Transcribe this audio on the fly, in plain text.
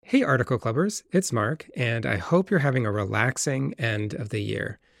Hey, Article Clubbers, it's Mark, and I hope you're having a relaxing end of the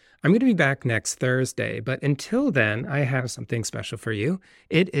year. I'm going to be back next Thursday, but until then, I have something special for you.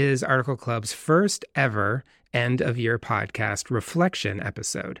 It is Article Club's first ever end of year podcast reflection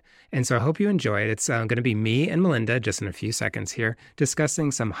episode. And so I hope you enjoy it. It's going to be me and Melinda, just in a few seconds here,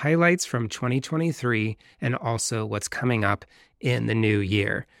 discussing some highlights from 2023 and also what's coming up in the new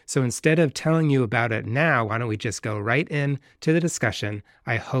year. So instead of telling you about it now, why don't we just go right in to the discussion?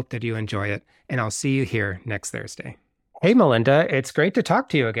 I hope that you enjoy it, and I'll see you here next Thursday. Hey, Melinda, it's great to talk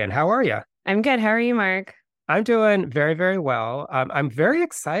to you again. How are you? I'm good. How are you, Mark? I'm doing very, very well. I'm very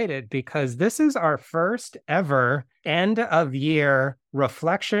excited because this is our first ever end of year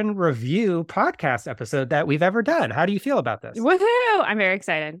reflection review podcast episode that we've ever done. How do you feel about this? Woohoo! I'm very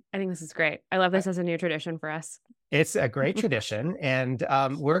excited. I think this is great. I love this as a new tradition for us. It's a great tradition. And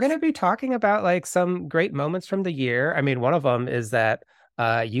we're going to be talking about like some great moments from the year. I mean, one of them is that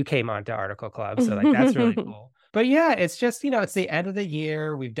you came onto Article Club. So like that's really cool. But yeah, it's just, it's the end of the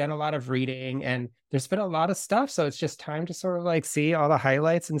year. We've done a lot of reading and there's been a lot of stuff. So it's just time to sort of like see all the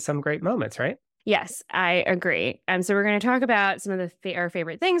highlights and some great moments, right? Yes, I agree. So we're going to talk about some of our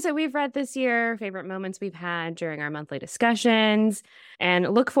favorite things that we've read this year, favorite moments we've had during our monthly discussions,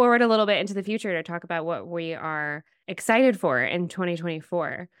 and look forward a little bit into the future to talk about what we are excited for in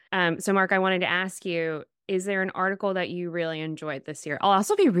 2024. So Mark, I wanted to ask you, is there an article that you really enjoyed this year? I'll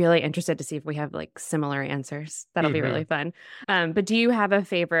also be really interested to see if we have like similar answers. That'll be really fun. But do you have a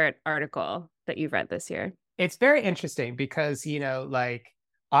favorite article that you've read this year? It's very interesting because, like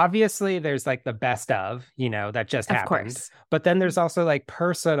obviously there's like the best of, that just Of happened. course. But then there's also like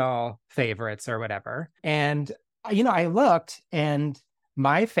personal favorites or whatever. And, I looked and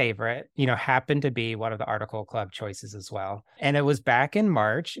my favorite, happened to be one of the Article Club choices as well. And it was back in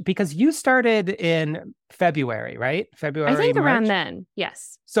March because you started in February, right? February, I think March? around then.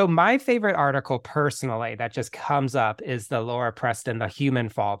 Yes. So my favorite article personally that just comes up is the Laura Preston, The Human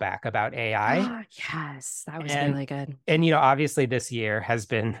Fallback about AI. Yes, that was really good. And, obviously this year has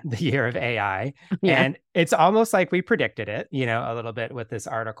been the year of AI. Yeah. And it's almost like we predicted it, a little bit with this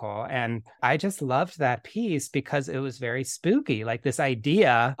article. And I just loved that piece because it was very spooky, like this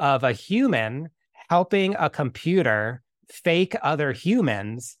idea of a human helping a computer fake other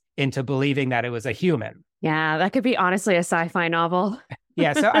humans into believing that it was a human. Yeah, that could be honestly a sci-fi novel.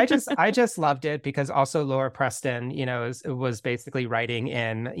 Yeah, so I just loved it because also Laura Preston, was basically writing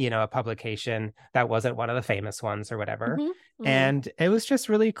in, a publication that wasn't one of the famous ones or whatever. Mm-hmm, mm-hmm. And it was just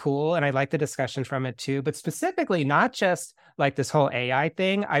really cool. And I liked the discussion from it too, but specifically not just like this whole AI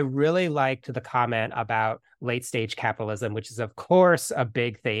thing. I really liked the comment about late stage capitalism, which is of course a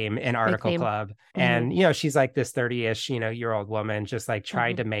big theme in Article Club. Mm-hmm. And, she's like this 30-ish, year old woman, just like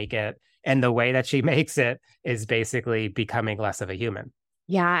trying to make it. And the way that she makes it is basically becoming less of a human.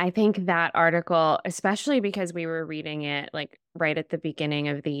 Yeah, I think that article, especially because we were reading it like right at the beginning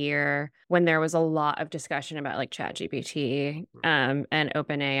of the year when there was a lot of discussion about like ChatGPT and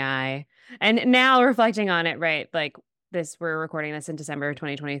OpenAI. And now reflecting on it, right, like we're recording this in December of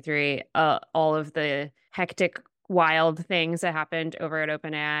 2023, all of the hectic wild things that happened over at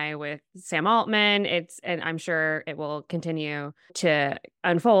OpenAI with Sam Altman. And I'm sure it will continue to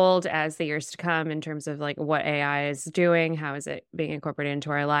unfold as the years to come in terms of like what AI is doing, how is it being incorporated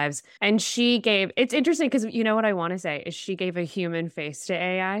into our lives. And it's interesting because what I want to say is she gave a human face to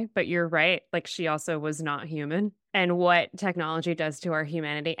AI, but you're right. Like she also was not human. And what technology does to our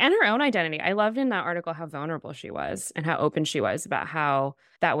humanity and her own identity. I loved in that article how vulnerable she was and how open she was about how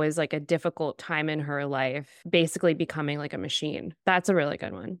that was like a difficult time in her life, basically becoming like a machine. That's a really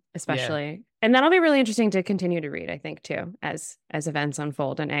good one, especially. Yeah. And that'll be really interesting to continue to read, I think, too, as events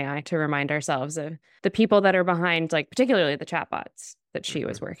unfold in AI, to remind ourselves of the people that are behind, like particularly the chatbots that she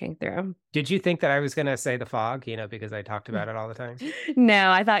was working through. Did you think that I was going to say The Fog, because I talked about it all the time?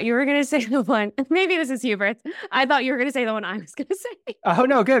 No, I thought you were going to say the one. Maybe this is hubris. I thought you were going to say the one I was going to say. Oh,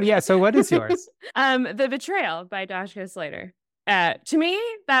 no, good. Yeah. So what is yours? The Betrayal by Dashka Slater. To me,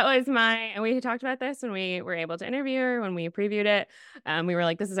 that was and we talked about this when we were able to interview her, when we previewed it. We were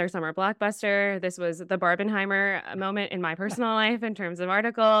like, this is our summer blockbuster. This was the Barbenheimer moment in my personal life in terms of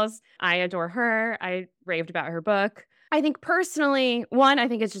articles. I adore her. I raved about her book. I think personally, I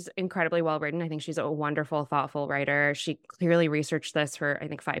think it's just incredibly well written. I think she's a wonderful, thoughtful writer. She clearly researched this for, I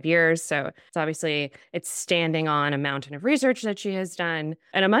think, 5 years. So it's standing on a mountain of research that she has done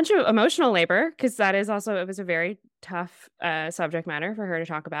and a bunch of emotional labor, because it was a very tough subject matter for her to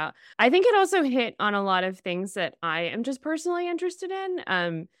talk about. I think it also hit on a lot of things that I am just personally interested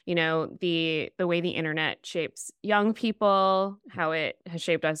in. The way the internet shapes young people, how it has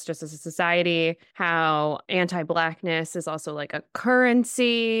shaped us just as a society, how anti-Blackness is also like a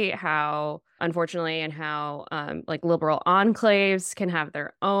currency, how unfortunately, and how like liberal enclaves can have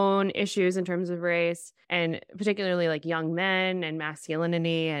their own issues in terms of race, and particularly like young men and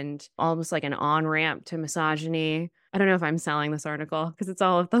masculinity and almost like an on-ramp to misogyny. I don't know if I'm selling this article because it's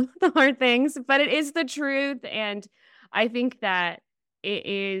all of the hard things, but it is the truth. And I think that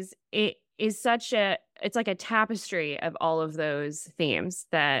it's like a tapestry of all of those themes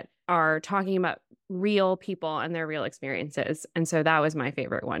that are talking about real people and their real experiences. And so that was my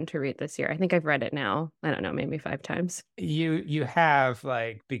favorite one to read this year. I think I've read it now, I don't know, maybe 5 times. You have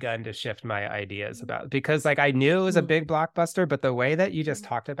like begun to shift my ideas about, because like I knew it was a big blockbuster, but the way that you just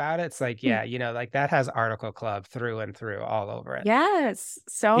talked about it, it's like, yeah, like that has Article Club through and through all over it. Yes,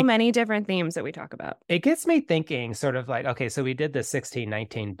 so many different themes that we talk about. It gets me thinking sort of like, okay, so we did the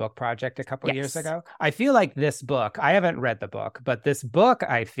 1619 book project a couple years ago. I feel like this book, I haven't read the book, but this book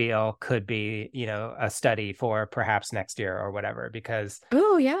I feel could be, a study for perhaps next year or whatever, because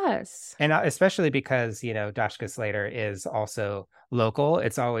oh yes, and especially because Dashka Slater is also local.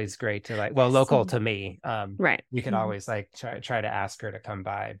 It's always great to like, well, local to me, right, you could always like try to ask her to come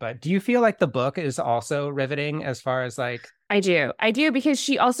by. But do you feel like the book is also riveting as far as like I do because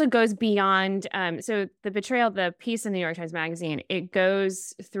she also goes beyond so the betrayal, the piece in the New York Times Magazine, it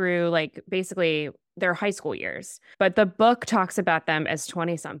goes through like basically their high school years, but the book talks about them as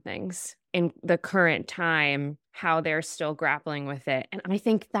 20 somethings in the current time, how they're still grappling with it. And I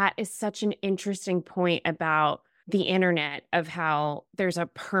think that is such an interesting point about the internet, of how there's a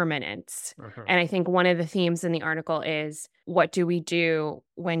permanence. And I think one of the themes in the article is, what do we do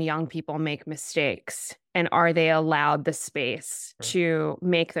when young people make mistakes? And are they allowed the space to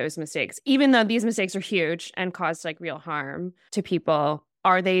make those mistakes? Even though these mistakes are huge and cause like real harm to people,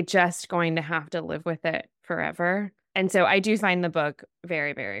 are they just going to have to live with it forever? And so I do find the book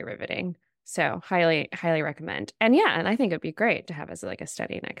very, very riveting. So highly, highly recommend. And yeah, and I think it'd be great to have as like a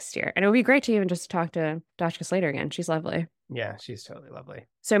study next year. And it would be great to even just talk to Dashka Slater again. She's lovely. Yeah, she's totally lovely.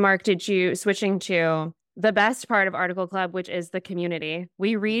 So Mark, switching to the best part of Article Club, which is the community.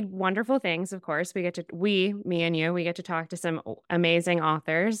 We read wonderful things, of course. Me and you, we get to talk to some amazing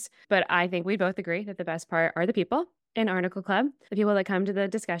authors. But I think we both agree that the best part are the people in Article Club, the people that come to the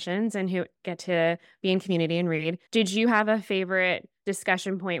discussions and who get to be in community and read. Did you have a favorite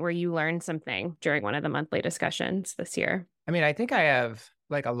discussion point where you learned something during one of the monthly discussions this year? I mean, I think I have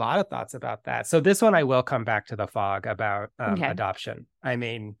like a lot of thoughts about that. So this one, I will come back to the fog about adoption. I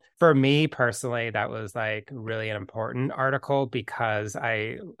mean, for me personally, that was like really an important article because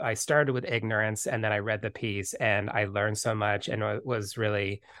I started with ignorance and then I read the piece and I learned so much and was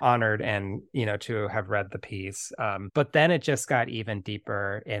really honored and, to have read the piece. But then it just got even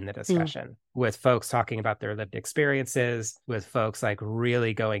deeper in the discussion with folks talking about their lived experiences, with folks like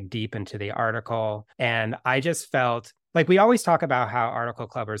really going deep into the article. And I just felt like we always talk about how article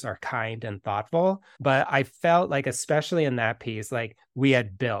clubbers are kind and thoughtful, but I felt like, especially in that piece, like we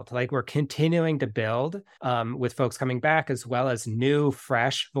had built, like we're continuing to build with folks coming back as well as new,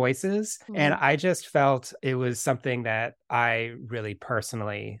 fresh voices. And I just felt it was something that I really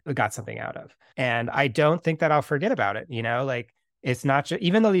personally got something out of. And I don't think that I'll forget about it, like it's not just,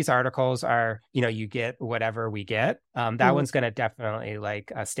 even though these articles are, you get whatever we get, that one's going to definitely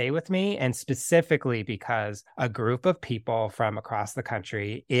like stay with me. And specifically because a group of people from across the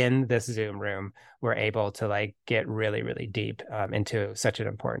country in this Zoom room were able to like get really, really deep into such an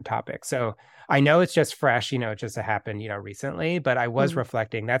important topic. So I know it's just fresh, it just happened, recently, but I was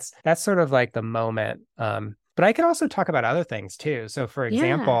reflecting, that's sort of like the moment. But I could also talk about other things too. So for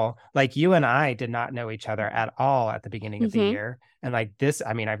example, like you and I did not know each other at all at the beginning of the year. And like this,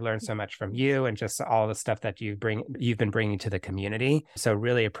 I mean, I've learned so much from you and just all the stuff that you've been bringing to the community. So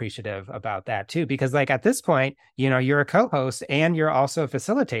really appreciative about that too, because like at this point, you're a co-host and you're also a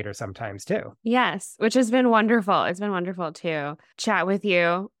facilitator sometimes too. Yes, which has been wonderful. It's been wonderful to chat with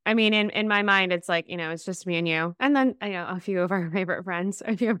you. I mean, in my mind, it's like, it's just me and you. And then, a few of our favorite friends,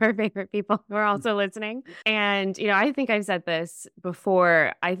 a few of our favorite people who are also listening. And, I think I've said this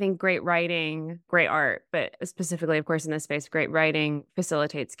before. I think great writing, great art, but specifically, of course, in this space, great writing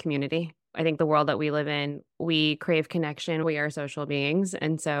facilitates community. I think the world that we live in, we crave connection. We are social beings.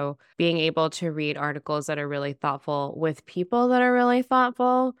 And so being able to read articles that are really thoughtful with people that are really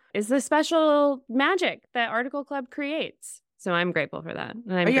thoughtful is the special magic that Article Club creates. So I'm grateful for that.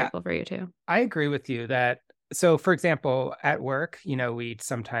 And I'm grateful for you too. I agree with you that So, for example, at work, we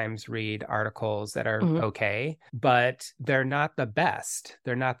sometimes read articles that are Mhm. okay, but they're not the best.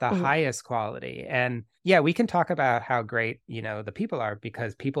 They're not the Mhm. highest quality. And yeah, we can talk about how great, the people are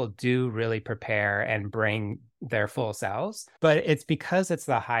because people do really prepare and bring their full selves, but it's because it's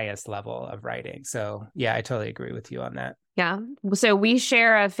the highest level of writing. So, yeah, I totally agree with you on that. Yeah. So we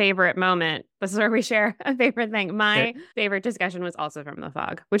share a favorite moment. This is where we share a favorite thing. My favorite discussion was also from the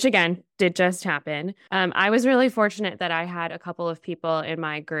fog, which again did just happen. I was really fortunate that I had a couple of people in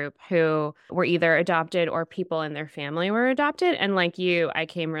my group who were either adopted or people in their family were adopted. And like you, I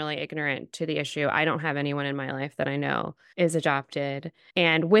came really ignorant to the issue. I don't have anyone in my life that I know is adopted.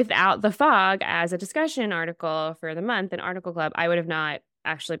 And without the fog as a discussion article for the month, an article club, I would have not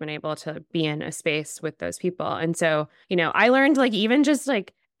actually been able to be in a space with those people. And so, I learned like even just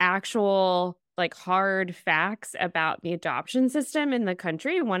like actual like hard facts about the adoption system in the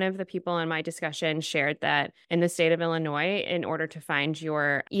country. One of the people in my discussion shared that in the state of Illinois, in order to find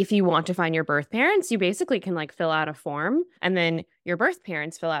if you want to find your birth parents, you basically can like fill out a form and then your birth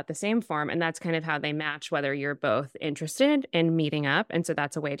parents fill out the same form. And that's kind of how they match whether you're both interested in meeting up. And so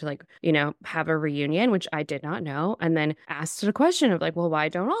that's a way to like, have a reunion, which I did not know. And then asked a question of like, well, why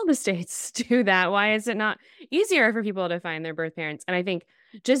don't all the states do that? Why is it not easier for people to find their birth parents? And I think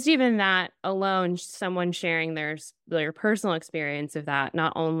just even that alone, someone sharing their personal experience of that,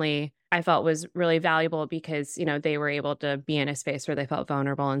 not only I felt was really valuable because, they were able to be in a space where they felt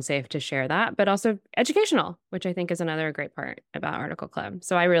vulnerable and safe to share that, but also educational, which I think is another great part about Article Club.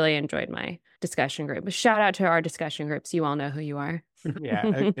 So I really enjoyed my discussion group. Shout out to our discussion groups. You all know who you are.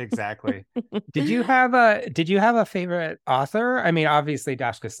 Yeah, exactly. Did you have a favorite author? I mean, obviously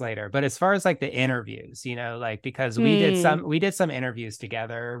Dashka Slater, but as far as like the interviews, like because we did some interviews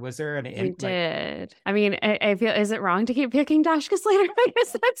together. Was there We like did. I mean, I feel, is it wrong to keep picking Dashka Slater? I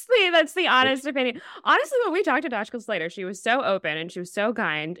guess that's the honest opinion. Honestly, when we talked to Dashka Slater, she was so open and she was so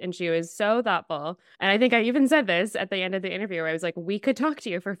kind and she was so thoughtful. And I think I even said this at the end of the interview where I was like, we could talk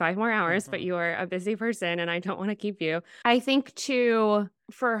to you for 5 more hours, but you are a busy person and I don't want to keep you. I think too,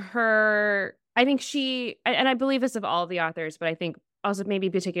 for her, I think and I believe this of all of the authors, but I think also maybe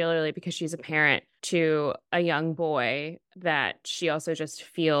particularly because she's a parent to a young boy, that she also just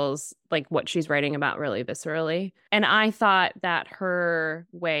feels like what she's writing about really viscerally. And I thought that her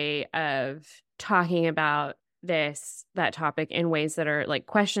way of talking about that topic in ways that are like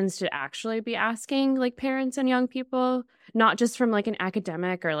questions to actually be asking like parents and young people, not just from like an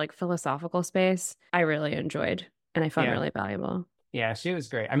academic or like philosophical space, I really enjoyed and I found yeah. really valuable. Yeah, she was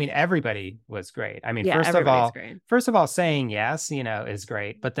great. I mean, everybody was great. I mean, Yeah, everybody's great. first of all, saying yes, is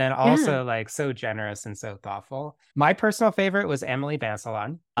great, but then Yeah. also like so generous and so thoughtful. My personal favorite was Emily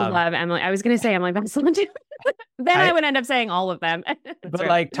Bazelon. Love Emily. I was going to say Emily Bazelon too. Then I would end up saying all of them. But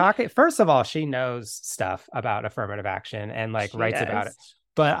like talking, first of all, she knows stuff about affirmative action and like She writes about it. does.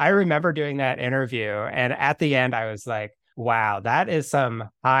 But I remember doing that interview, and at the end, I was like, wow, that is some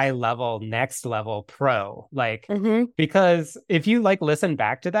high level, next level pro. Like, Mm-hmm. because if you like listen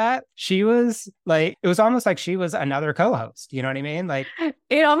back to that, she was like, it was almost like she was another co-host. You know what I mean? Like,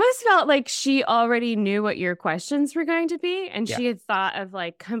 It almost felt like she already knew what your questions were going to be. And yeah, she had thought of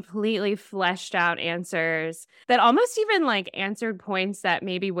like completely fleshed out answers that almost even like answered points that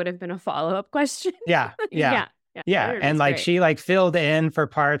maybe would have been a follow-up question. yeah, yeah. Yeah. Yeah. Yeah, and like great. she like filled in for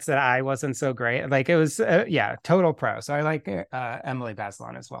parts that I wasn't so great. Like it was, yeah, total pro. So I like Emily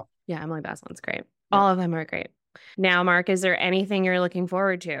Bazelon as well. Yeah, Emily Bazelon's great. Yeah. All of them are great. Now, Mark, is there anything you're looking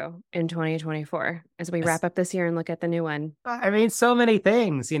forward to in 2024 as we wrap up this year and look at the new one? I mean, so many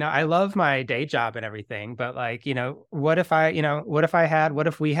things. I love my day job and everything, but like, what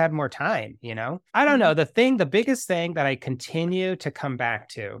if we had more time? I don't know. The biggest thing that I continue to come back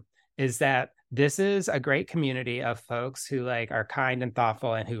to is that this is a great community of folks who like are kind and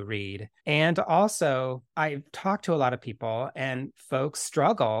thoughtful and who read. And also, I've talked to a lot of people and folks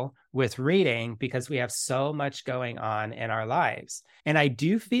struggle with reading because we have so much going on in our lives. And I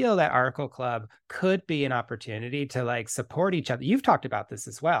do feel that Article Club could be an opportunity to like support each other. You've talked about this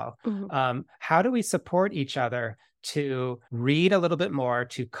as well. Mm-hmm. How do we support each other to read a little bit more,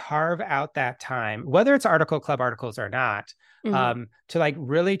 to carve out that time, whether it's Article Club articles or not, to like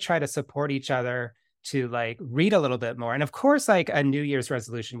really try to support each other to like read a little bit more. And of course, like a New Year's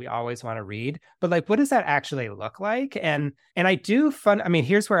resolution, we always want to read, but like, what does that actually look like? And I do I mean,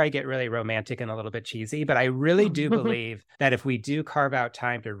 here's where I get really romantic and a little bit cheesy, but I really do believe that if we do carve out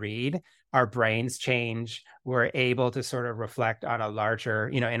time to read, our brains change, we're able to sort of reflect on a larger,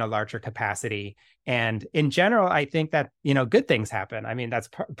 in a larger capacity. And in general, I think that, good things happen. I mean, that's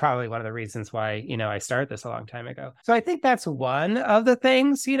probably one of the reasons why, I started this a long time ago. So I think that's one of the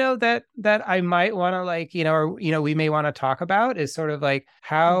things, that I might want to or, we may want to talk about is sort of like,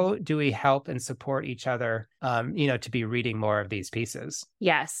 how do we help and support each other, to be reading more of these pieces?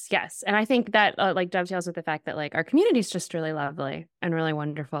 Yes. And I think that dovetails with the fact that our community is just really lovely and really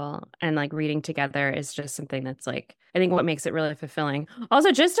wonderful. And reading together is just something that's I think what makes it really fulfilling.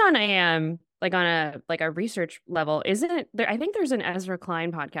 Also, just on a research level, isn't it there? I think there's an Ezra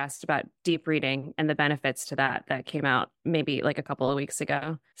Klein podcast about deep reading and the benefits to that came out maybe a couple of weeks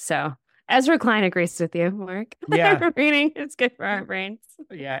ago. So Ezra Klein agrees with you, Mark. Yeah. Reading is good for our brains.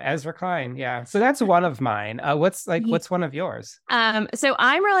 Yeah, Ezra Klein. Yeah. So that's one of mine. What's one of yours? So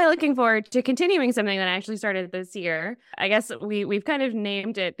I'm really looking forward to continuing something that I actually started this year. I guess we've kind of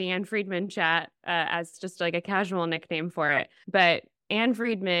named it the Ann Friedman Chat as just a casual nickname for it. But Ann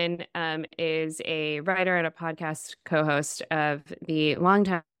Friedman is a writer and a podcast co-host of the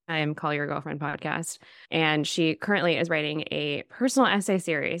longtime Call Your Girlfriend podcast. And she currently is writing a personal essay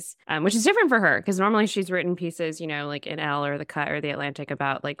series, which is different for her because normally she's written pieces, in Elle or The Cut or The Atlantic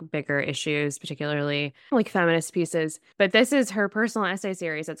about bigger issues, particularly feminist pieces. But this is her personal essay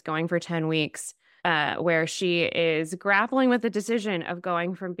series that's going for 10 weeks. Where she is grappling with the decision of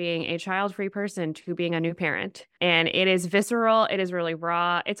going from being a child-free person to being a new parent. And it is visceral. It is really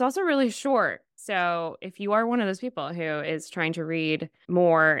raw. It's also really short. So if you are one of those people who is trying to read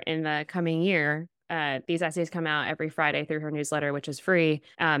more in the coming year, these essays come out every Friday through her newsletter, which is free.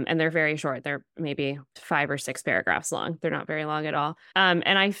 And they're very short. They're maybe 5 or 6 paragraphs long. They're not very long at all.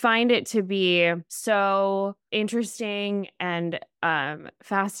 And I find it to be so interesting and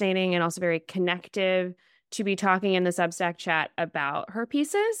fascinating and also very connective to be talking in the Substack chat about her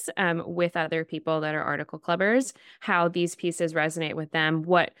pieces with other people that are article clubbers, how these pieces resonate with them.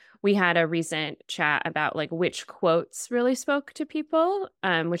 What we had a recent chat about which quotes really spoke to people,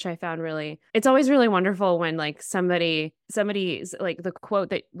 which I found it's always really wonderful when somebody's the quote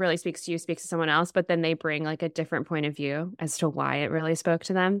that really speaks to you speaks to someone else, but then they bring a different point of view as to why it really spoke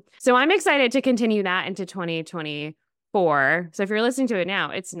to them. So I'm excited to continue that into 2024. So if you're listening to it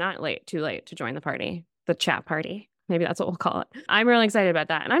now, it's not too late to join the party. The chat party. Maybe that's what we'll call it. I'm really excited about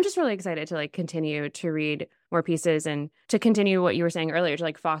that. And I'm just really excited to continue to read more pieces and to continue what you were saying earlier,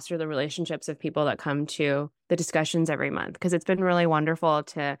 to foster the relationships of people that come to the discussions every month. Because it's been really wonderful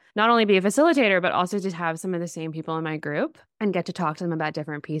to not only be a facilitator, but also to have some of the same people in my group and get to talk to them about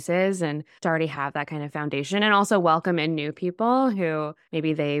different pieces and to already have that kind of foundation, and also welcome in new people who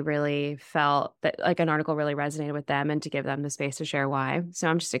maybe they really felt that an article really resonated with them and to give them the space to share why. So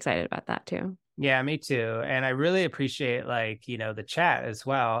I'm just excited about that too. Yeah, me too. And I really appreciate the chat as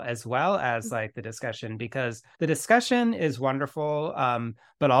well as the discussion, because the discussion is wonderful.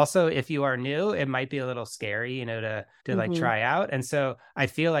 But also if you are new, it might be a little scary, to try out. And so I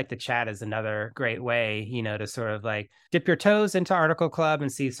feel like the chat is another great way, to sort of dip your toes into Article Club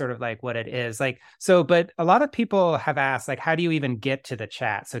and see sort of what it is. But a lot of people have asked, how do you even get to the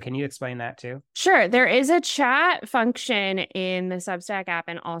chat? So can you explain that too? Sure. There is a chat function in the Substack app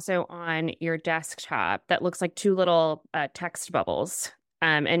and also on your desktop that looks like 2 little text bubbles.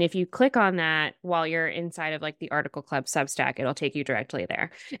 And if you click on that while you're inside of the Article Club Substack, it'll take you directly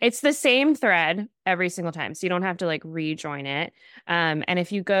there. It's the same thread every single time, so you don't have to rejoin it. And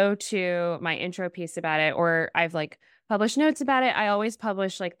if you go to my intro piece about it, or I've published notes about it, I always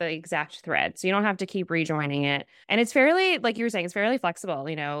publish the exact thread, so you don't have to keep rejoining it. And it's fairly, like you were saying, it's fairly flexible.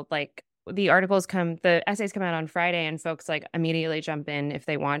 The essays come out on Friday, and folks immediately jump in if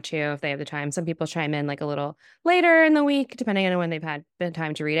they want to, if they have the time. Some people chime in a little later in the week, depending on when they've had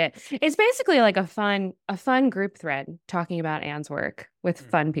time to read it. It's basically a fun group thread talking about Ann's work with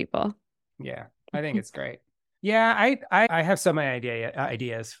fun people. Yeah, I think it's great. Yeah, I have so many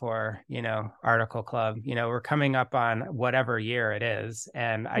ideas for, Article Club. We're coming up on whatever year it is,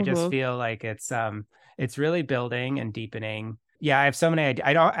 and I just feel like it's really building and deepening. Yeah, I have so many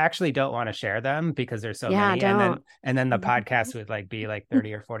ideas. Don't want to share them because there's so many. And then the podcast would be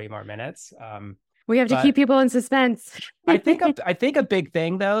 30 or 40 more minutes. We have to keep people in suspense. I think a big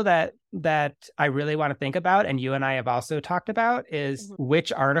thing though that I really want to think about, and you and I have also talked about, is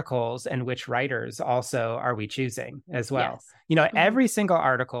which articles and which writers also are we choosing as well. Yes. Every single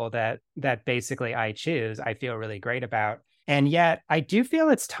article that basically I choose, I feel really great about. And yet I do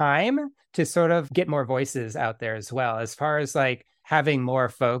feel it's time to sort of get more voices out there as well, as far as having more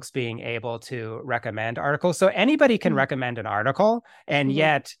folks being able to recommend articles. So anybody can recommend an article, and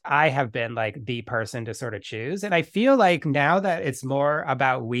yet I have been like the person to sort of choose. And I feel like now that it's more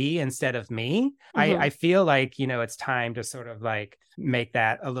about we instead of me, I feel like, you know, it's time to sort of like make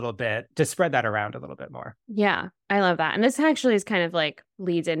that a little bit, to spread that around a little bit more. Yeah, I love that. And this actually is kind of like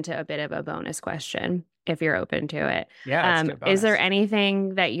leads into a bit of a bonus question, if you're open to it. Yeah, Is there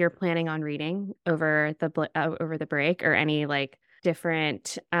anything that you're planning on reading over the break, or any like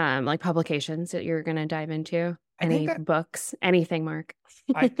different like publications that you're going to dive into? Any books, anything, Mark?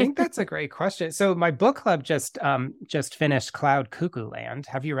 I think that's a great question. So my book club just finished Cloud Cuckoo Land.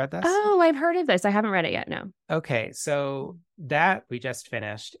 Have you read this? Oh, I've heard of this. I haven't read it yet. No. Okay, so that we just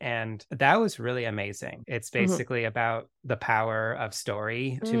finished, and that was really amazing. It's basically about the power of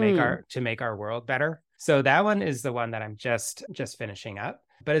story to make our world better. So that one is the one that I'm just finishing up.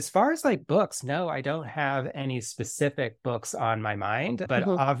 But as far as like books, no, I don't have any specific books on my mind, but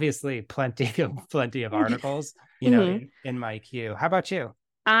obviously plenty of articles, you know, in my queue. How about you?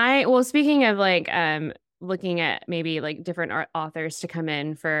 Well, speaking of like looking at maybe like different authors to come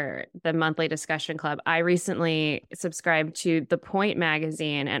in for the monthly discussion club, I recently subscribed to The Point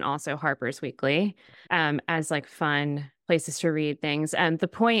magazine and also Harper's Weekly as like fun places to read things. The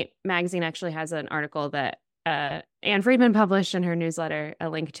Point magazine actually has an article that Anne Friedman published in her newsletter, a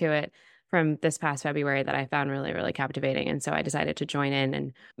link to it from this past February, that I found really, really captivating. And so I decided to join in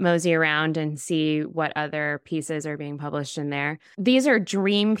and mosey around and see what other pieces are being published in there. These are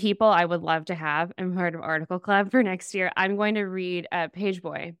dream people I would love to have in part of Article Club for next year. I'm going to read Page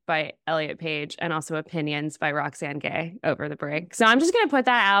Boy by Elliot Page and also Opinions by Roxane Gay over the break. So I'm just going to put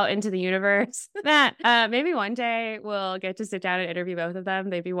that out into the universe that maybe one day we'll get to sit down and interview both of them.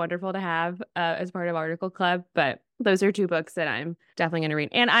 They'd be wonderful to have as part of Article Club. But those are two books that I'm definitely going to read.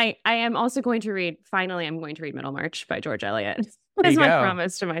 And I am also going to read, finally, I'm going to read Middlemarch by George Eliot. That's my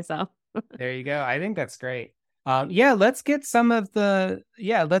promise to myself. There you go. I think that's great. Let's get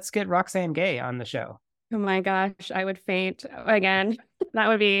let's get Roxane Gay on the show. Oh my gosh, I would faint again. She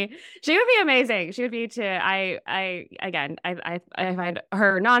would be amazing. She would be I find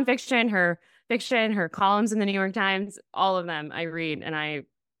her nonfiction, her fiction, her columns in the New York Times, all of them I read, and I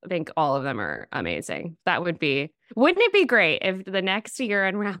think all of them are amazing. Wouldn't it be great if the next year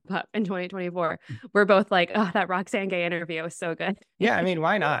and wrap up in 2024, we're both like, oh, that Roxane Gay interview was so good. Yeah, I mean,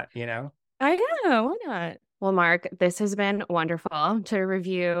 why not, you know? I know, why not? Well, Mark, this has been wonderful to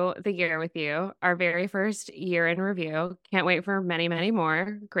review the year with you, our very first year in review. Can't wait for many, many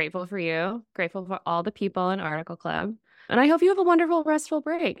more. Grateful for you. Grateful for all the people in Article Club. And I hope you have a wonderful, restful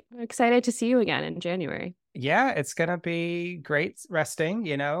break. I'm excited to see you again in January. Yeah, it's gonna be great resting.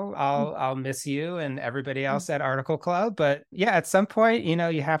 You know, I'll miss you and everybody else at Article Club. But yeah, at some point, you know,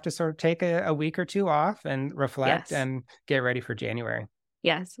 you have to sort of take a week or two off and reflect and get ready for January.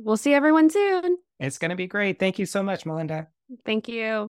 Yes, we'll see everyone soon. It's gonna be great. Thank you so much, Melinda. Thank you.